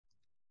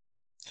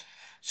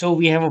So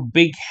we have a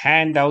big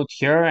hand out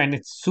here, and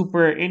it's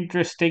super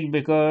interesting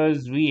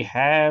because we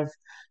have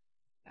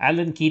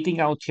Alan Keating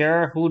out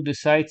here who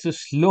decides to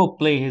slow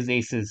play his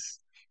aces.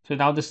 So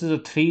now this is a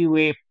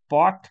three-way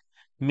pot.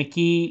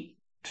 Mickey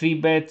three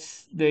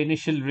bets the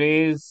initial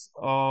raise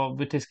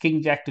with his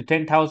king jack to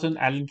 10,000.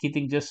 Alan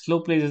Keating just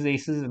slow plays his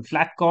aces and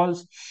flat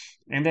calls.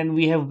 And then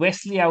we have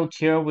Wesley out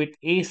here with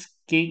ace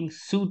king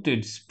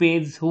suited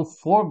spades who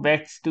four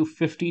bets to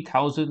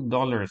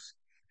 $50,000.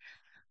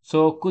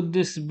 So could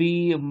this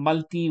be a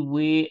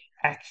multi-way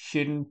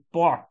action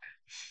pot?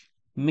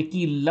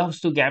 Mickey loves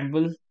to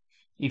gamble.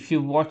 If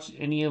you watch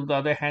any of the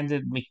other hands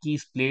that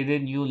Mickey's played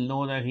in, you'll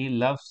know that he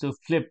loves to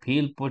flip.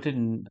 He'll put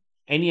in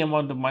any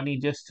amount of money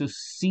just to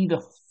see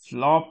the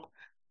flop.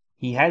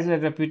 He has a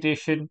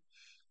reputation.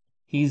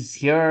 He's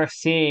here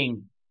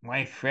saying,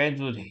 my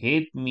friends would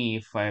hate me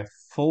if I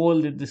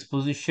fold in this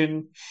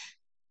position.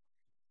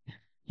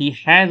 He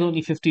has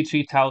only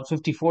 53,000,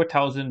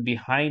 54,000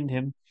 behind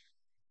him.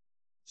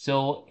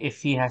 So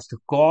if he has to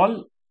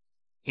call,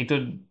 it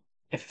would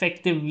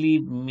effectively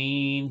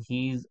mean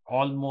he's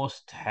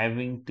almost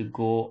having to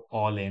go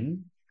all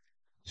in.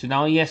 So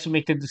now he has to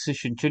make a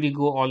decision. Should he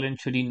go all in?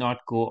 Should he not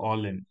go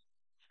all in?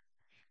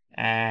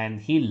 And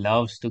he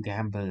loves to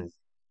gamble.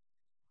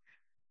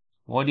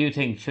 What do you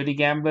think? Should he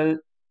gamble?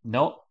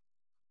 No.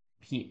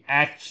 He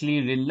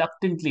actually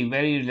reluctantly,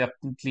 very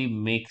reluctantly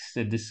makes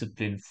the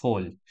discipline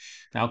fold.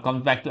 Now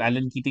comes back to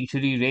Alan Keating.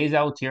 Should he raise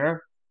out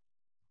here?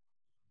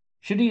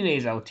 Should he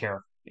raise out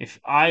here? If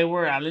I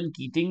were Alan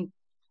Keating,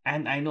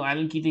 and I know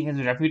Alan Keating has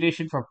a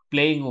reputation for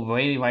playing a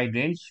very wide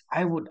range,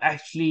 I would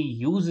actually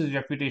use his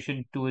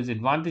reputation to his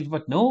advantage.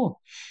 But no,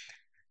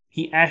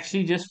 he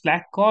actually just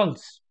flat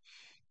calls.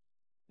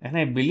 And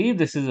I believe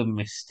this is a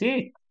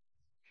mistake.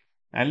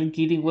 Alan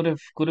Keating would have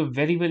could have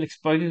very well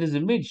exploited his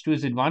image to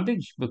his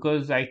advantage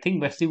because I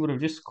think Wesley would have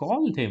just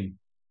called him.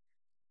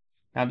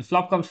 Now the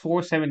flop comes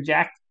 4-7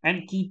 Jack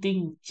and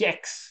Keating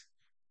checks.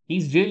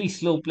 He's really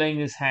slow playing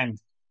his hand.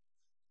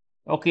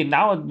 Okay,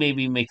 now it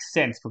maybe makes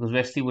sense because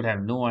Wesley would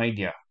have no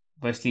idea.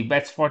 Wesley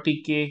bets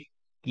 40k,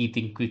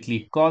 Keating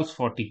quickly calls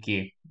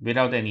 40k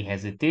without any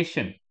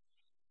hesitation.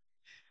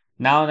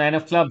 Now nine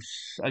of clubs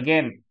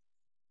again,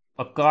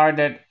 a card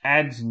that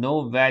adds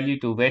no value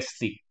to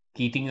Wesley.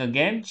 Keating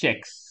again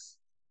checks.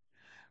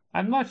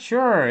 I'm not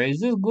sure. Is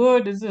this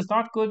good? Is this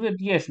not good? But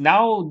yes,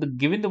 now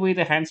given the way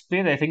the hands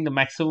played, I think the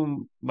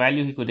maximum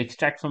value he could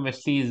extract from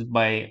Wesley is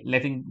by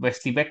letting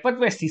Wesley bet. But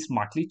Wesley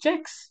smartly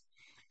checks.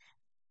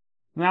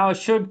 Now,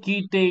 should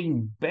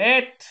Keating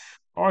bet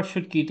or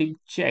should Keating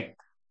check?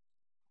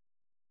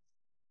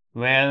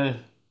 Well,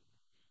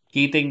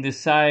 Keating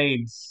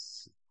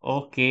decides,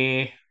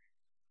 okay,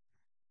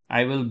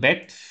 I will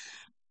bet,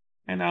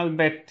 and I'll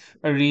bet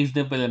a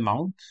reasonable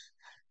amount,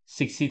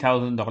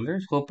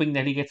 $60,000, hoping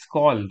that he gets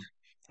called.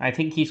 I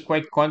think he's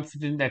quite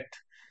confident that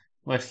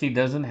Wesley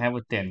doesn't have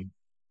a 10.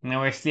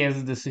 Now, Wesley has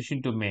a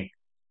decision to make.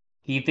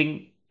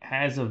 Keating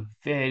has a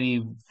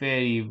very,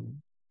 very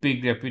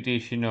big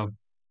reputation of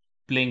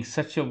playing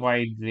such a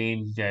wide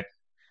range that,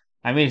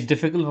 I mean, it's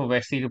difficult for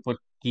Wesley to put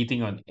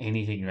Keating on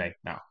anything right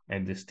now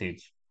at this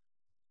stage.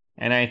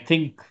 And I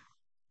think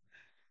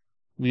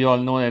we all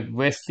know that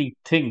Wesley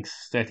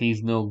thinks that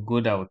he's no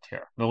good out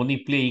here. The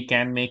only play he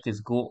can make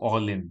is go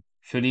all in.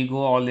 Should he go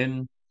all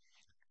in?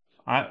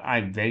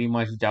 I very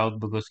much doubt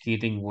because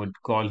Keating would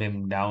call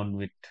him down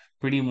with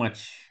pretty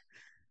much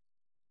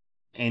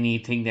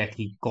anything that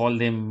he called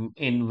him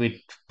in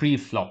with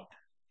pre-flop.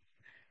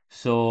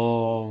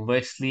 So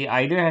Wesley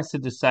either has to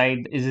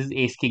decide is his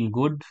ace king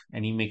good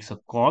and he makes a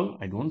call.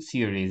 I don't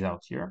see a raise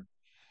out here.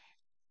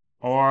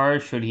 Or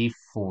should he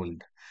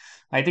fold?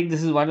 I think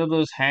this is one of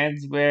those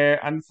hands where,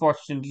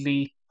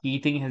 unfortunately,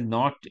 Keating has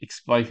not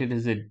exploited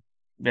his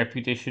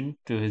reputation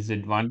to his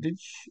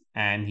advantage,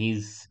 and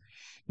he's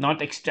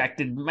not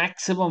extracted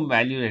maximum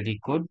value that he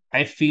could.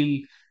 I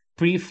feel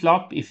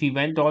pre-flop, if he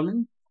went all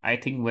in, I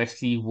think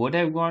Wesley would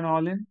have gone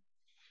all in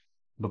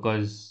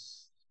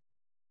because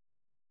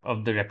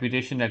of the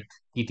reputation that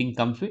Keating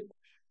comes with.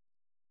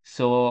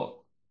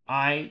 So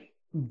I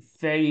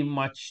very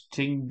much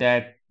think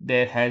that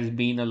there has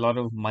been a lot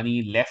of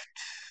money left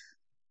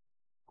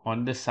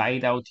on the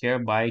side out here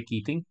by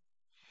Keating.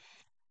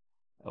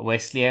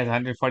 Wesley has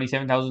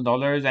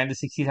 $147,000 and the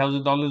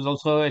 $60,000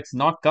 also. It's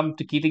not come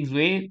to Keating's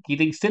way.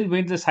 Keating still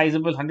wins a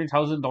sizable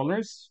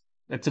 $100,000.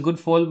 That's a good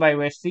fold by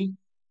Wesley.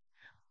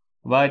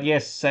 But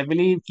yes, I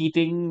believe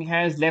Keating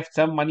has left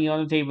some money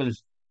on the table.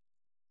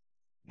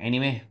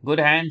 Anyway, good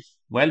hand.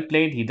 Well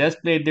played. He does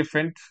play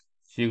different.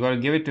 So you got to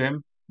give it to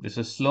him. This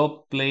is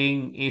slow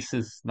playing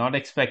aces, not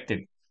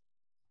expected.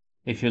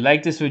 If you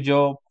like this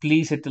video,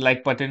 please hit the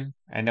like button.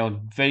 And I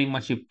would very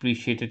much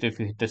appreciate it if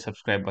you hit the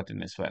subscribe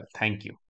button as well. Thank you.